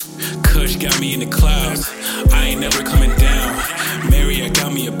Kush got me in the clouds. I ain't never coming down. Mary, I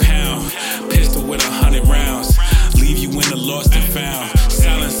got me a pound. Pistol with 100 rounds. Leave you in the lost and found.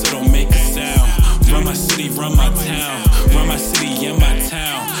 Silence so don't make a sound. Run my city, run my town. Run my city and my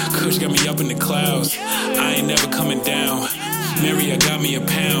town. Kush got me up in the clouds. I ain't never coming down. Mary, I got me a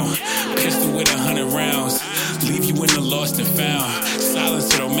pound. Pistol with 100 rounds. Leave you in the lost and found. Silence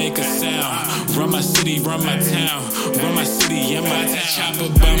so don't make a sound. Run my city, run my town. Run my city and my town. Chopper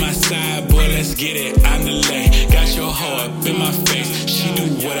by my side, boy, let's get it. I'm the lay. Got your hoe up in my face. She do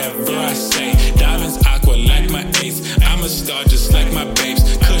whatever I say. Diamonds aqua like my ace. I'm a star just like my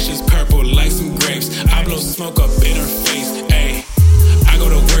babes. Kush is purple like some grapes. I blow smoke up in her face. Ayy, I go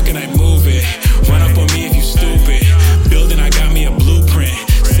to work and I move it. Run up on me if you stupid. Building, I got me a blueprint.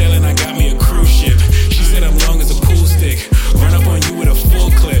 Sailing, I got me a cruise ship. She said I'm long as a pool stick. Run up on you with a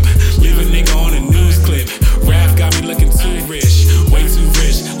full clip. Leave a nigga on a news clip. Rap got me looking too rich. Way too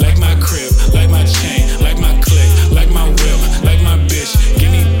rich. Like my crib, like my chain, like my click, like my whip, like my bitch.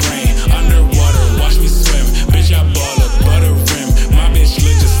 Give me brain, underwater, watch me swim. Bitch, I ball a butter rim. My bitch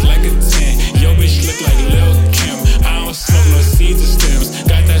look just like a 10. Yo, bitch look like Lil' Kim. I don't smoke no seeds or stems.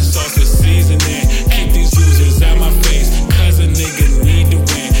 Got that sauce with seasoning. Keep these losers out my face. Cause a nigga need to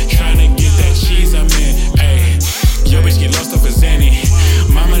win. Tryna get that cheese I'm in. Ayy, yo, bitch get lost off a Zanny.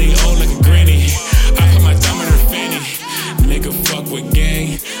 My money old like a granny. I put my thumb in her fanny. Nigga fuck with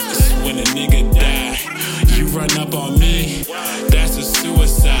gang. This is when a nigga die. You run up on me, that's a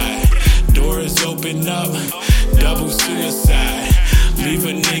suicide. Doors open up, double suicide. Leave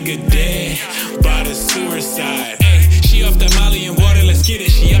a nigga dead by the sewer side. Ayy, she off that Molly and water, let's get it.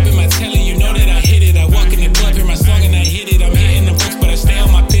 She up in my telly, you know that I hit it. I walk in the club, hear my song and I hit it. I'm hitting the books, but I stay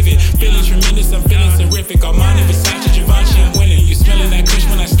on my pivot. Feeling tremendous, I'm feeling terrific. Armani, Versace, Givenchy, I'm winning. You smelling that kush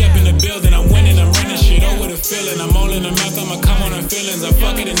when I step in the building. I'm winning, I'm running shit over the feeling. I'm all in the mouth, I'ma come on her feelings. I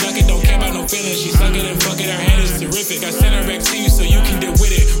fuck it and duck it, don't care about no feelings. She suck it and fuck it, her hand is terrific. I send her back to you so you can deal with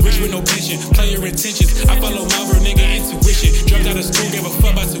it. Rich with no pension, play your intentions. I follow my real nigga intuition. Dropped out of school, gave a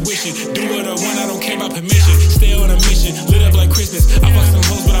fuck about tuition. Do what I want, I don't care about permission. Stay on a mission, lit up like Christmas. I fuck some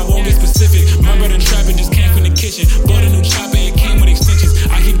hoes, but I won't get specific. My brother trapping just came from the kitchen. Bought a new chopper, it came with extensions.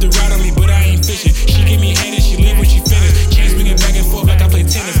 I keep the rod on me, but I ain't fishing. She give me head and she leave when she finished. Chain swinging back and forth like I play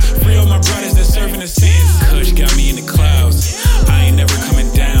tennis. Free all my brothers that serving a sentence. Kush got me in the clouds. I ain't never coming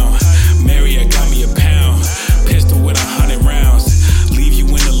down. Mary, I got me a pound. Pistol with 100 rounds. Leave you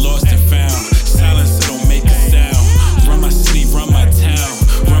in the lost and found. Silence so don't make a sound. Run my city, run my town.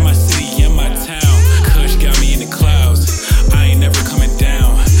 Run my city and my town. Kush got me in the clouds. I ain't never coming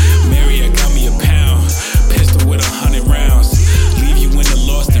down. Mary, I got me a pound. Pistol with 100 rounds. Leave you in the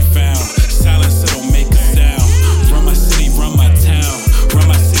lost and found. Silence so don't make a sound. Run my city, run my town. Run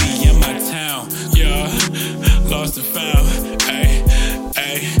my city and my town. Yeah, lost and found. Ayy,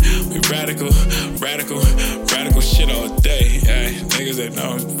 ayy, we radical, radical, radical shit all day. Ayy, niggas that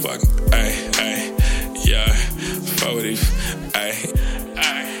know fuck. Ayy, ayy, yeah, fuck with these. Ayy, ayy.